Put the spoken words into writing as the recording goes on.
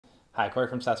Hi, Corey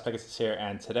from SaaS Pegasus here,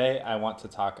 and today I want to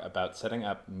talk about setting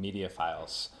up media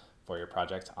files for your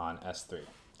project on S3.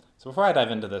 So before I dive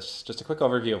into this, just a quick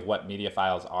overview of what media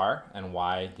files are and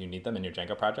why you need them in your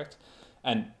Django project.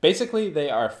 And basically they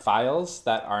are files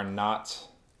that are not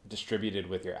distributed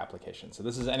with your application. So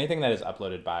this is anything that is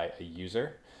uploaded by a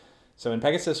user. So in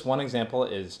Pegasus, one example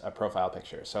is a profile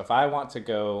picture. So if I want to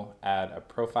go add a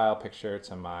profile picture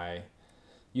to my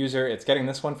user, it's getting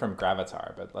this one from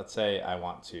Gravatar, but let's say I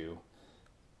want to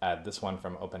add this one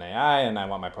from OpenAI and I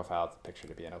want my profile picture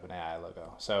to be an OpenAI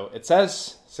logo. So it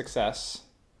says success,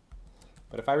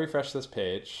 but if I refresh this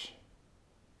page,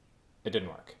 it didn't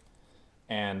work.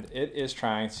 And it is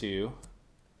trying to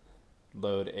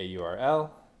load a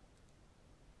URL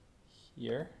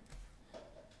here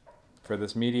for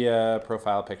this media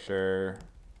profile picture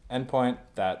endpoint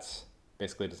that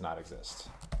basically does not exist.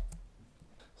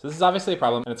 So this is obviously a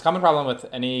problem, and it's a common problem with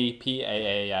any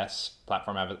PaaS,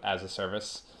 platform as a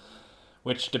service,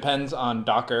 which depends on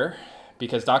Docker,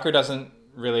 because Docker doesn't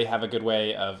really have a good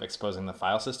way of exposing the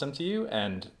file system to you,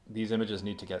 and these images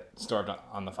need to get stored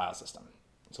on the file system.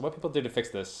 So what people do to fix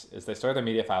this is they store their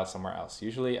media files somewhere else,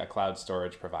 usually a cloud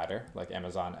storage provider like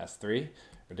Amazon S3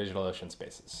 or DigitalOcean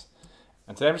Spaces.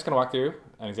 And today I'm just going to walk through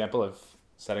an example of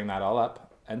setting that all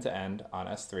up end to end on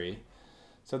S3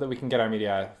 so that we can get our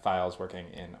media files working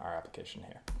in our application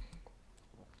here.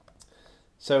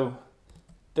 So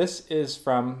this is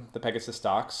from the Pegasus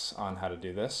docs on how to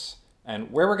do this.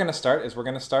 And where we're going to start is we're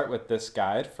going to start with this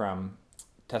guide from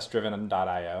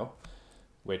testdriven.io,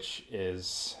 which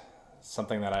is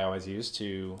something that I always use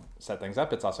to set things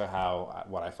up. It's also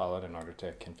what I followed in order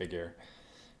to configure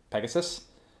Pegasus.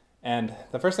 And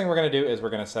the first thing we're going to do is we're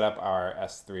going to set up our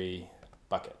S3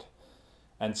 bucket.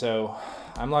 And so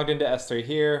I'm logged into S3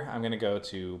 here. I'm going to go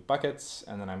to buckets,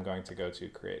 and then I'm going to go to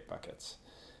create buckets.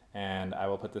 And I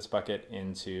will put this bucket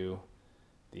into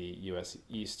the US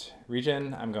East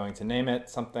region. I'm going to name it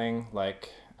something like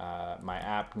my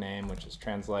app name, which is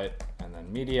translate, and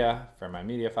then media for my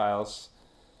media files.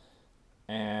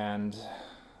 And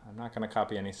I'm not going to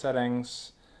copy any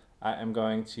settings. I am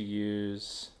going to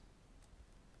use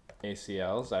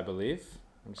ACLs, I believe.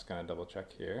 I'm just going to double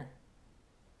check here.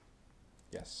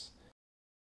 Yes.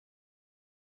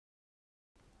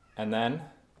 And then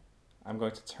I'm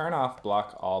going to turn off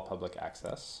block all public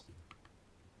access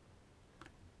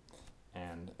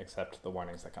and accept the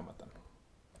warnings that come with them.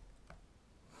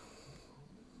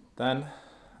 Then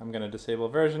I'm going to disable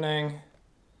versioning.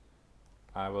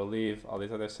 I will leave all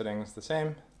these other settings the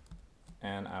same,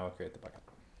 and I will create the bucket.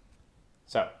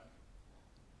 So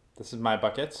this is my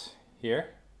bucket here,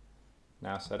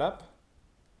 now set up.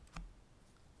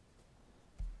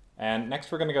 And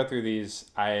next we're going to go through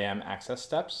these IAM access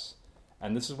steps.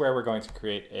 And this is where we're going to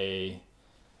create a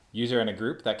user in a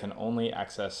group that can only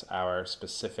access our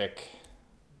specific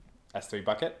S3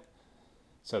 bucket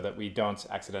so that we don't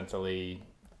accidentally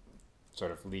sort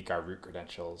of leak our root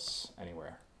credentials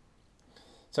anywhere.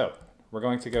 So we're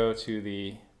going to go to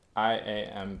the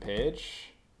IAM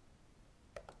page,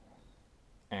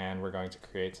 and we're going to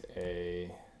create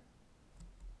a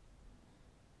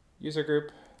user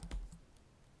group.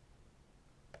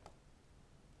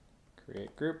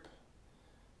 Create group,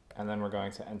 and then we're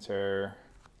going to enter,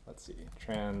 let's see,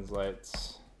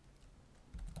 translates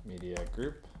media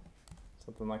group,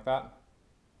 something like that.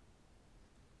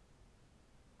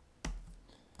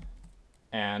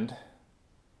 And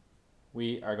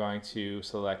we are going to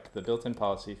select the built-in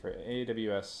policy for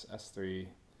AWS S3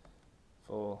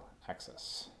 full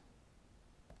access.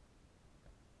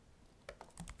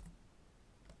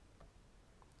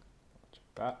 Check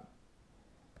that,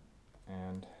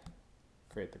 and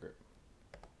create the group.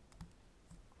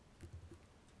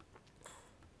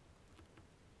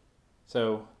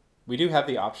 So we do have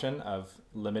the option of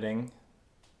limiting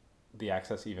the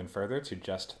access even further to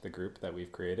just the group that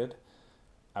we've created.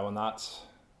 I will not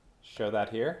show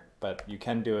that here, but you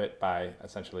can do it by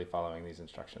essentially following these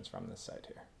instructions from this site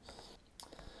here.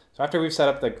 So after we've set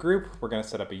up the group, we're going to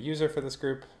set up a user for this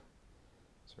group.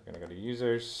 So we're going to go to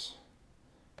users,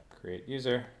 create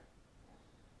user,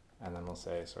 and then we'll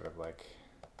say sort of like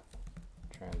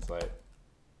translate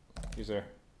user.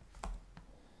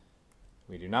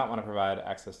 We do not want to provide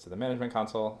access to the management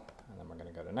console, and then we're going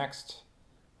to go to next.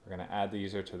 We're going to add the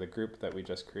user to the group that we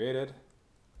just created.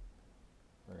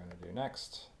 We're going to do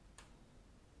next,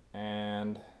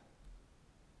 and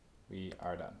we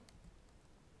are done.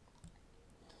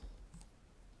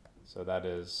 So that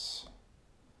is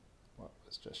what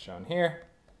was just shown here.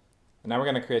 And now we're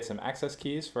going to create some access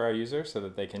keys for our user so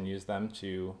that they can use them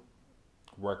to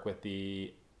work with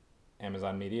the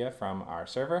Amazon media from our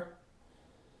server.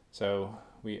 So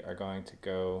we are going to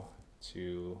go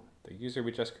to the user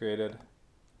we just created.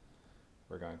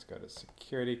 We're going to go to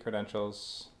security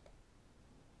credentials,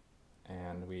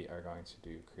 and we are going to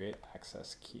do create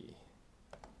access key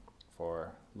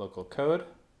for local code,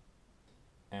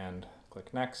 and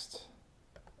click next.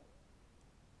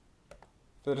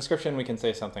 For the description, we can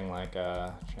say something like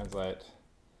translate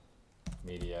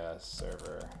media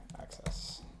server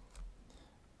access.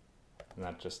 And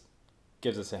that just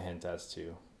gives us a hint as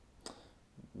to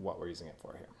what we're using it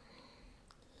for here.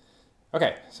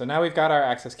 Okay, so now we've got our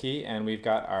access key and we've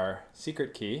got our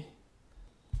secret key.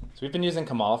 So we've been using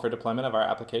Kamal for deployment of our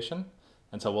application,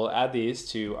 and so we'll add these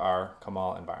to our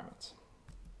Kamal environment.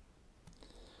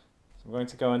 So I'm going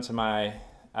to go into my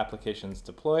applications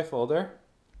deploy folder,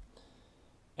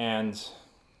 and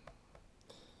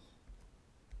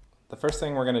the first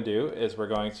thing we're going to do is we're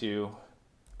going to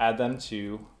add them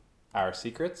to our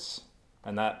secrets,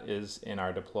 and that is in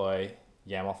our deploy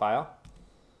YAML file.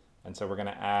 And so we're going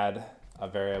to add a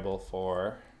variable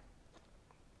for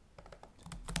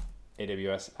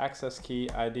AWS access key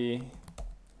ID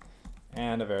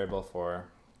and a variable for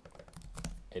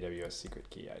AWS secret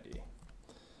key ID.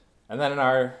 And then in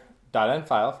our .env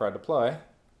file for our deploy,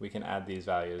 we can add these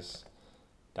values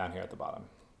down here at the bottom.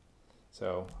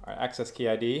 So our access key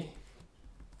ID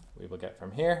we will get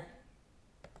from here,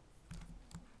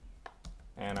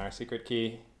 and our secret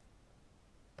key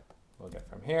we'll get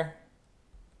from here.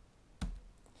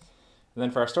 And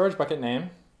then for our storage bucket name,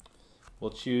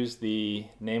 we'll choose the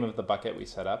name of the bucket we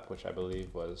set up, which I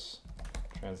believe was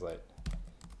translate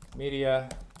media,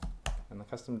 and the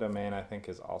custom domain I think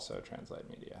is also translate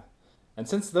media. And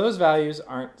since those values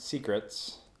aren't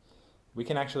secrets, we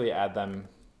can actually add them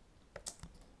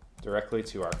directly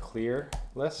to our clear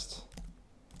list.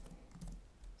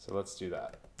 So let's do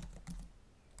that.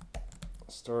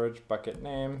 Storage bucket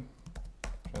name,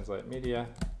 translate media,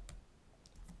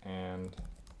 and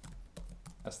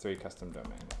S3 custom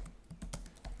domain,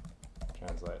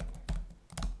 translate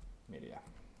media.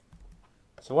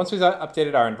 So once we've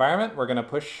updated our environment, we're going to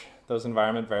push those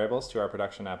environment variables to our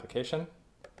production application.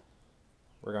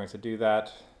 We're going to do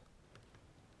that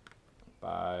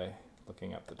by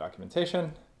looking up the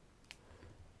documentation,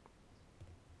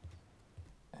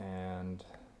 and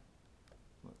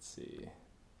let's see,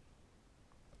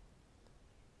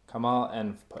 Kamal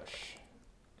env push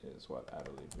is what I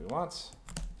believe we want.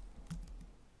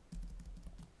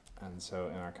 And so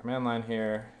in our command line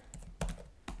here,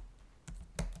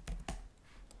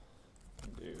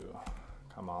 do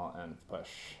Kamal env push.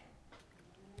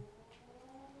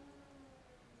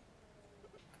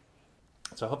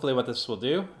 So hopefully what this will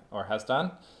do, or has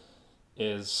done,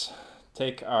 is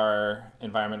take our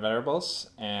environment variables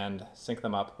and sync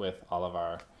them up with all of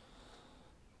our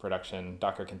production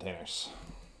Docker containers.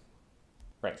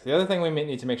 Right, so the other thing we may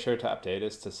need to make sure to update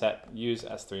is to set use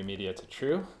S3 media to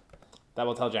true. That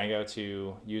will tell Django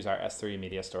to use our S3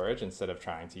 media storage instead of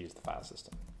trying to use the file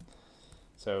system.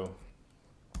 So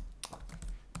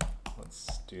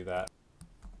let's do that.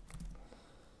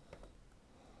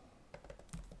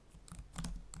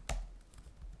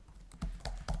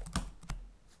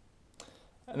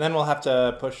 And then we'll have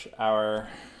to push our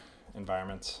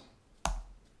environment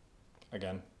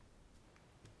again.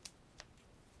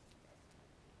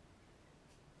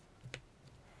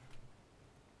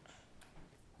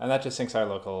 And that just syncs our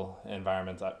local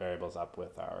environment variables up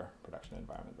with our production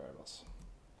environment variables.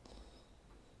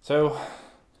 So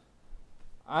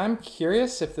I'm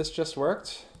curious if this just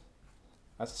worked.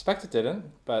 I suspect it didn't,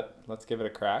 but let's give it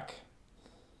a crack.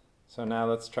 So now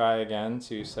let's try again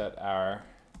to set our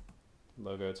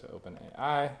logo to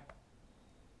OpenAI.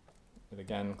 It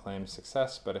again claims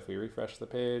success, but if we refresh the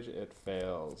page, it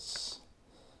fails.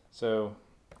 So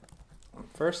I'm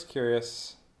first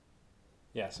curious.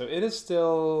 Yeah, so it is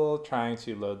still trying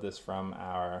to load this from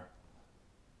our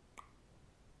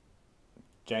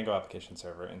Django application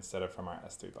server instead of from our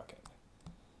S3 bucket,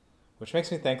 which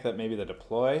makes me think that maybe the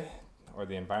deploy or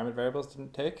the environment variables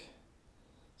didn't take.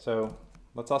 So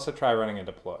let's also try running a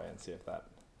deploy and see if that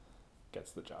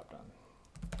gets the job done.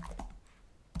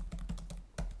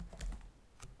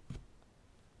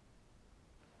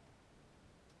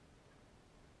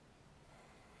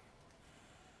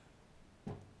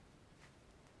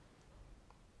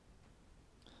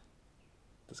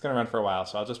 It's going to run for a while,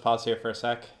 so I'll just pause here for a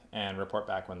sec and report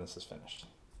back when this is finished.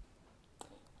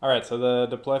 All right, so the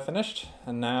deploy finished,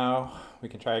 and now we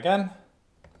can try again.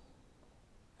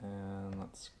 And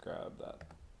let's grab that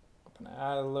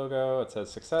OpenAI logo. It says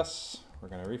success. We're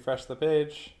going to refresh the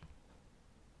page,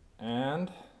 and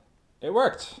it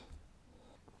worked.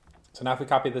 So now if we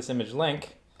copy this image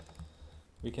link,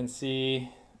 we can see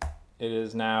it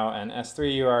is now an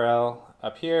S3 URL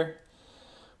up here,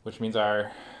 which means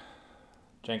our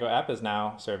Django app is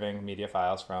now serving media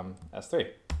files from S3.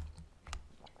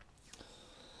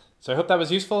 So I hope that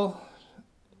was useful.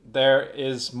 There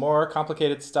is more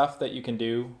complicated stuff that you can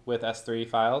do with S3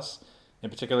 files. In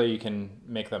particular, you can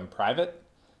make them private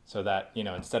so that,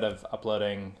 instead of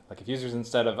uploading, like if users,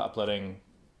 instead of uploading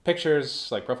pictures,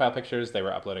 like profile pictures, they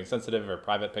were uploading sensitive or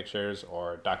private pictures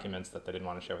or documents that they didn't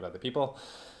want to share with other people.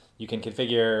 You can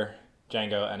configure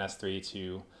Django and S3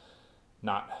 to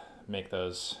not make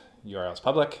those URLs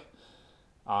public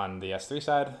on the S3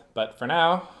 side. But for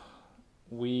now,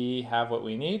 we have what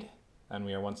we need, and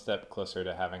we are one step closer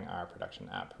to having our production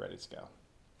app ready to go.